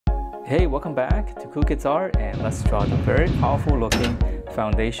Hey, welcome back to Cool Kids Art, and let's draw the very powerful looking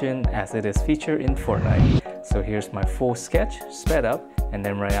foundation as it is featured in Fortnite. So here's my full sketch sped up, and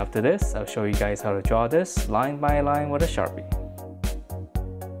then right after this I'll show you guys how to draw this line by line with a Sharpie.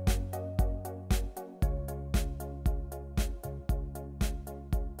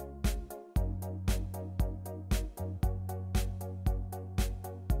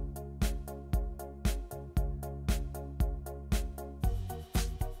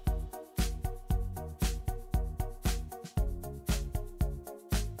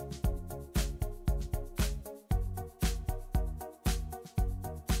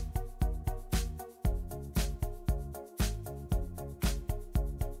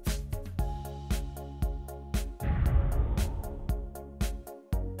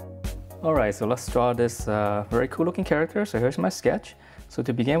 Alright, so let's draw this very cool looking character. So here's my sketch. So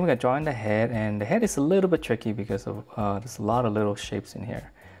to begin, we're going to draw in the head, and the head is a little bit tricky because of there's a lot of little shapes in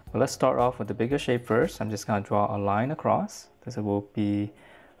here. But let's start off with the bigger shape first. I'm just going to draw a line across. This will be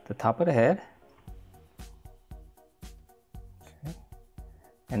the top of the head. Okay.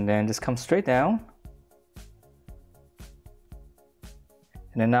 And then just come straight down.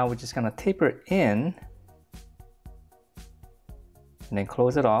 And then now we're just going to taper it in and then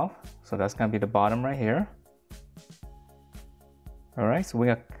close it off. So that's going to be the bottom right here. Alright, so we're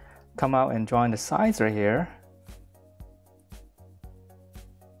going to come out and draw in the sides right here.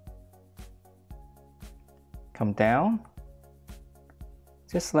 Come down.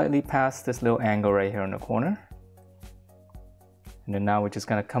 Just slightly past this little angle right here in the corner. And then now we're just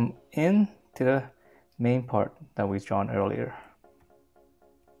going to come in to the main part that we've drawn earlier.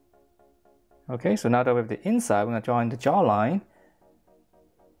 Okay, so now that we have the inside, we're going to draw in the jawline.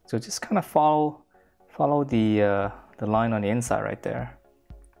 So just kind of follow the line on the inside right there.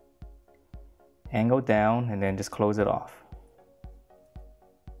 Angle down and then just close it off.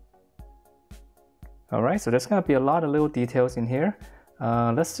 Alright, so there's going to be a lot of little details in here.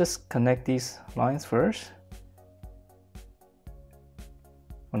 Let's just connect these lines first.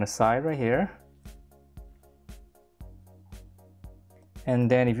 On the side right here. And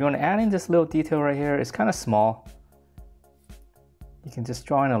then if you want to add in this little detail right here, it's kind of small. You can just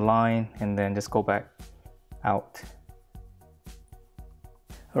draw in a line and then just go back out.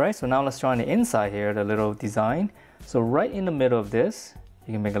 Alright, so now let's draw on the inside here, the little design. So right in the middle of this,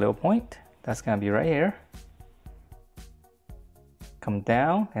 you can make a little point. That's going to be right here. Come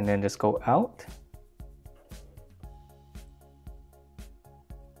down and then just go out.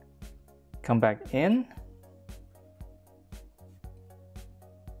 Come back in.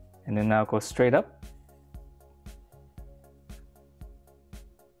 And then now go straight up.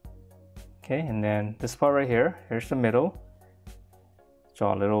 Okay, and then this part right here, here's the middle.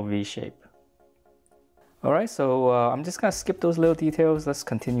 Draw a little V shape. Alright, so I'm just gonna skip those little details. Let's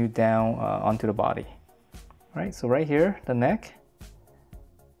continue down onto the body. Alright, so right here, the neck.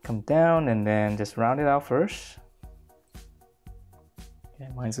 Come down and then just round it out first. Okay,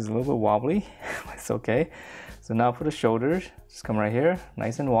 mine's is a little bit wobbly. It's okay. So now for the shoulders, just come right here,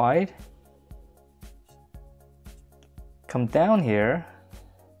 nice and wide. Come down here.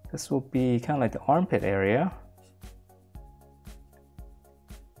 This will be kind of like the armpit area.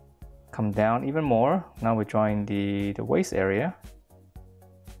 Come down even more. Now we're drawing the waist area.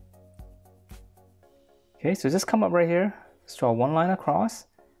 Okay, so just come up right here. Let's draw one line across.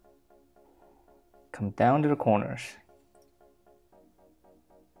 Come down to the corners.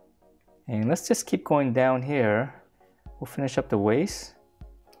 And let's just keep going down here. We'll finish up the waist.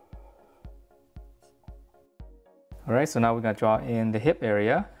 Alright, so now we're going to draw in the hip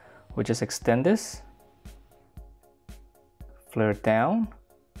area. We'll just extend this, flare it down,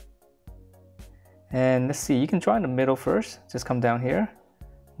 and let's see, you can draw in the middle first. Just come down here,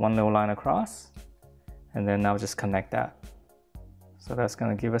 one little line across, and then now just connect that. So that's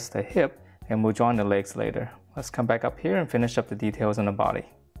going to give us the hip, and we'll draw in the legs later. Let's come back up here and finish up the details on the body.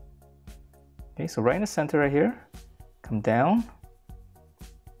 Okay, so right in the center right here, come down.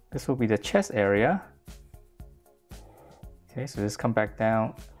 This will be the chest area. Okay, so just come back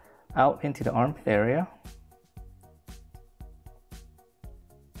down, out into the armpit area.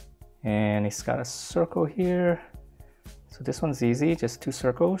 And it's got a circle here. So this one's easy, just 2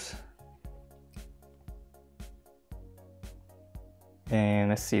 circles. And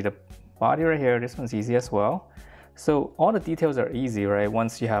let's see, the body right here, this one's easy as well. So all the details are easy, right,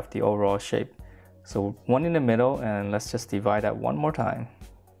 once you have the overall shape. So one in the middle, and let's just divide that one more time.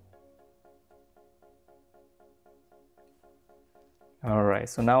 Alright,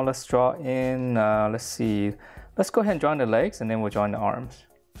 so now let's draw in, let's see, let's go ahead and draw in the legs and then we'll draw in the arms.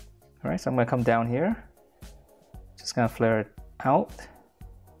 Alright, so I'm going to come down here, just going to flare it out.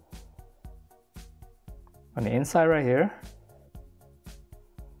 on the inside right here.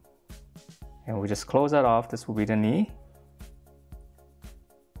 And we just close that off. This will be the knee.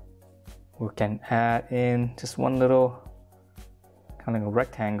 We can add in just one little kind of a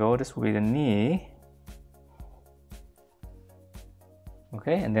rectangle. This will be the knee.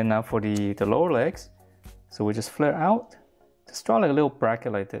 Okay, and then now for the lower legs. So we just flare out. Just draw like a little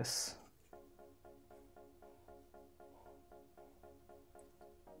bracket like this.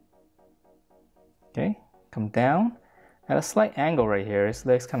 Okay, come down at a slight angle right here. His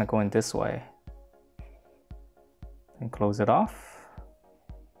legs kind of going this way. And close it off.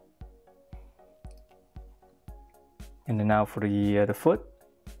 And then now for the foot.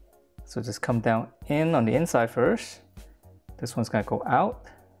 So just come down in on the inside first. This one's gonna go out,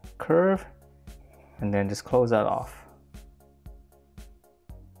 curve, and then just close that off.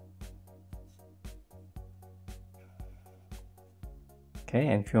 Okay,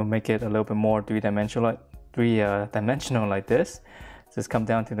 and if you make it a little bit more three-dimensional like this, just come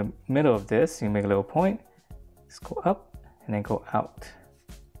down to the middle of this. You make a little point. Just go up and then go out.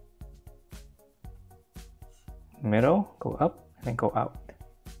 Middle, go up and then go out.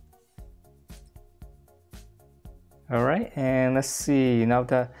 All right, and let's see now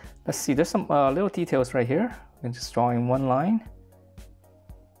that there's some little details right here. I'm just drawing one line.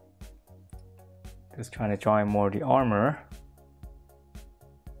 Just trying to draw in more of the armor.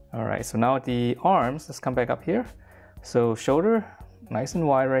 All right, so now the arms, let's come back up here. So shoulder, nice and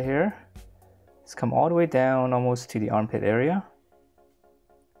wide right here. Let's come all the way down almost to the armpit area.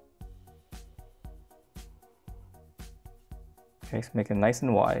 Okay, so make it nice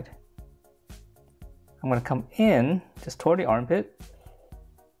and wide. I'm gonna come in just toward the armpit.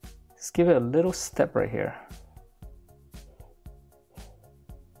 Just give it a little step right here.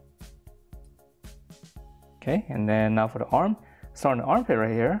 Okay, and then now for the arm. Start on the armpit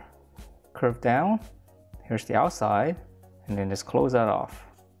right here, curve down, here's the outside, and then just close that off.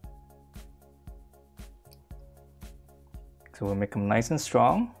 So we'll make them nice and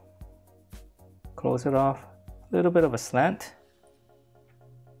strong. Close it off, a little bit of a slant.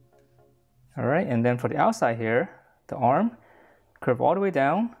 All right, and then for the outside here, the arm, curve all the way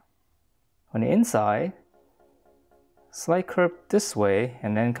down. On the inside, slight curve this way,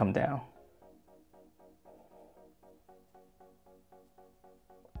 and then come down.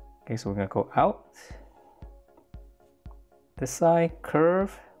 Okay, so we're gonna go out, this side,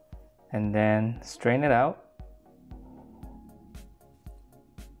 curve, and then straighten it out.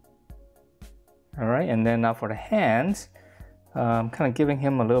 All right, and then now for the hands, kind of giving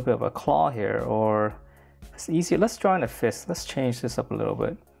him a little bit of a claw here, or it's easier. Let's draw in a fist. Let's change this up a little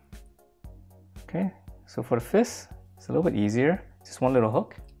bit. Okay, so for the fist, it's a little bit easier. Just one little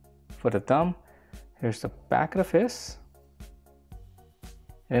hook. For the thumb, here's the back of the fist.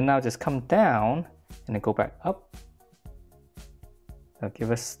 And then now just come down and then go back up. That'll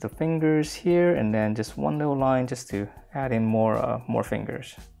give us the fingers here, and then just one little line just to add in more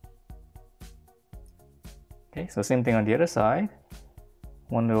fingers. Okay, so same thing on the other side.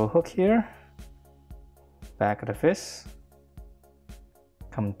 One little hook here, back of the fist,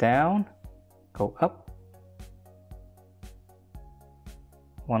 come down, go up.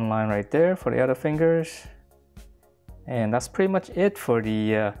 One line right there for the other fingers. And that's pretty much it for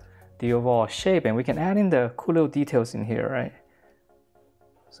the overall shape, and we can add in the cool little details in here, right?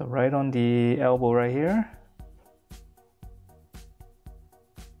 So right on the elbow right here.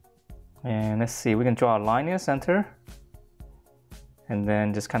 And let's see, we can draw a line in the center and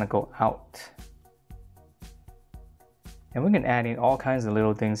then just kind of go out. And we can add in all kinds of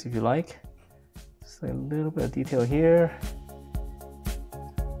little things if you like. Just a little bit of detail here.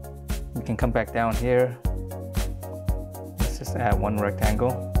 We can come back down here. Just add one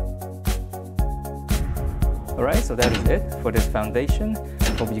rectangle. Alright, so that is it for this foundation.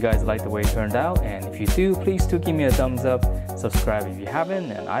 Hope you guys like the way it turned out, and if you do, please do give me a thumbs up, subscribe if you haven't,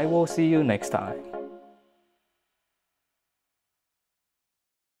 and I will see you next time.